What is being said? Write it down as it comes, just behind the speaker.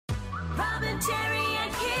Terry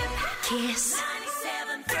and Kip. Kiss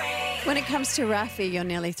 97.3. When it comes to Rafi, your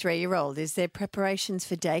nearly 3-year-old, is there preparations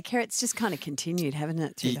for daycare? It's just kind of continued, haven't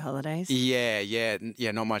it, through the holidays? Yeah.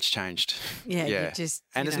 Not much changed. Yeah, you just,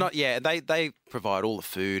 and you it's know. not. Yeah, they provide all the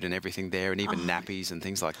food and everything there, and even nappies and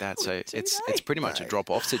things like that. So it's pretty much a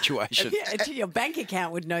drop-off situation. Yeah, your bank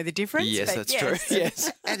account would know the difference. Yes, but that's true.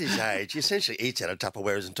 Yes. At his age, he essentially eats out of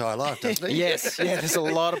Tupperware his entire life, doesn't he? Yes. Yeah. There's a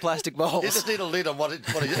lot of plastic He bowls. just need a lid on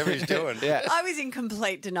whatever he's doing. Yeah. I was in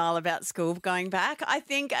complete denial about school going back. I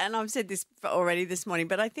think, and I've said this already this morning,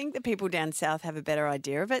 but I think the people down south have a better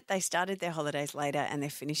idea of it. They started their holidays later and they're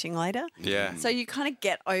finishing later. Yeah. So you kind of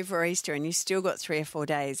get over Easter and you still got 3 or 4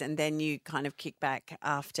 days, and then you kind of kick back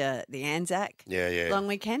after the Anzac long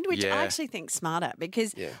weekend, which I actually think smarter,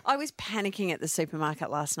 because I was panicking at the supermarket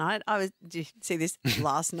last night. Did you see this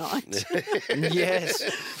last night? Yes.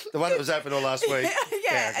 The one that was open all last week.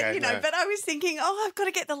 Okay, but I was thinking, I've got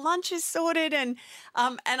to get the lunches sorted, and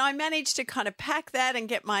I managed to kind of pack that and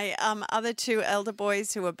get my other 2 elder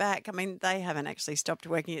boys who are back. I mean, they haven't actually stopped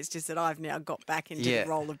working. It's just that I've now got back into the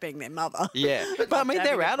role of being their mother. Yeah. But I mean,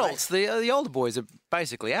 they're adults. The older boys are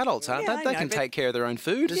basically adults, aren't Yeah, they? I They know, can but- take care of their own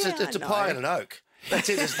food. It's a pie and an oak. That's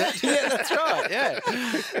it, isn't it? Yeah, that's right. Yeah.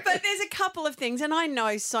 But there's a couple of things, and I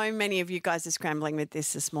know so many of you guys are scrambling with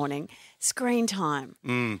this morning. Screen time.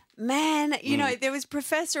 Man, you know, there was a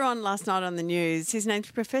professor on last night on the news. His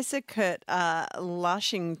name's Professor Kurt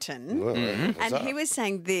Lushington. And he was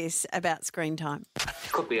saying this about screen time.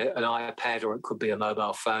 It could be an iPad or it could be a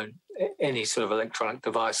mobile phone, any sort of electronic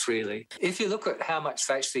device, really. If you look at how much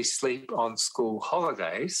they actually sleep on school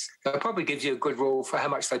holidays, that probably gives you a good rule for how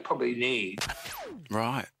much they probably need.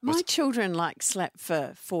 Right. My children slept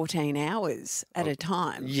for 14 hours at a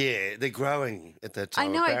time. Yeah, they're growing at that I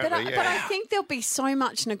time. know, but apparently, I think there'll be so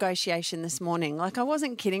much negotiation this morning. Like, I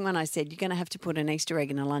wasn't kidding when I said you're going to have to put an Easter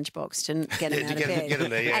egg in a lunchbox to get them out of bed. Get them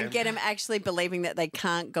there, and get them actually believing that they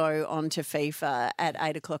can't go on to FIFA at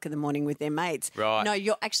 8 o'clock in the morning with their mates. Right. No,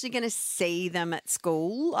 you're actually going to see them at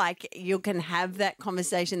school. Like, you can have that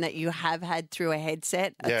conversation that you have had through a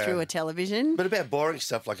headset, through a television. But about boring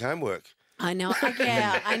stuff like homework. I know.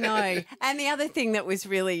 Yeah, I know. And the other thing that was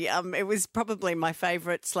really, it was probably my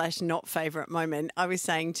favourite / not favourite moment. I was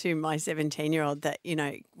saying to my 17-year-old that,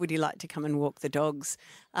 would you like to come and walk the dogs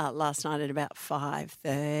last night at about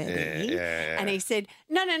 5:30? Yeah. And he said,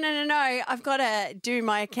 no, I've got to do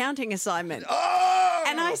my accounting assignment. Oh!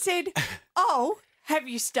 And I said, have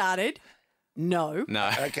you started? No.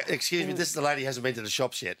 Okay, excuse me, this is the lady who hasn't been to the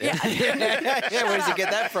shops yet. Yeah. Yeah, where does he get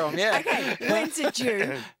that from? Yeah. Okay, when's it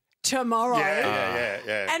due? Tomorrow.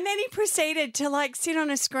 Yeah. And then he proceeded to sit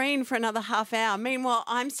on a screen for another half hour. Meanwhile,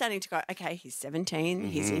 I'm starting to go, okay, he's 17,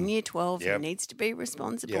 he's in year 12, he needs to be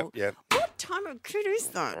responsible. Yep. What time of kid is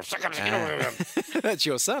that? That's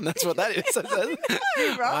your son. That's what that is. Right?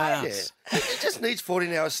 Wow. Yeah. He just needs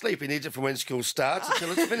 14 hours sleep. He needs it from when school starts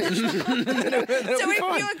until it's finished. So if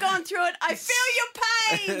you had gone through it, I feel your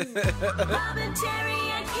pain. Robin,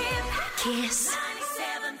 Terry and Kip. Kiss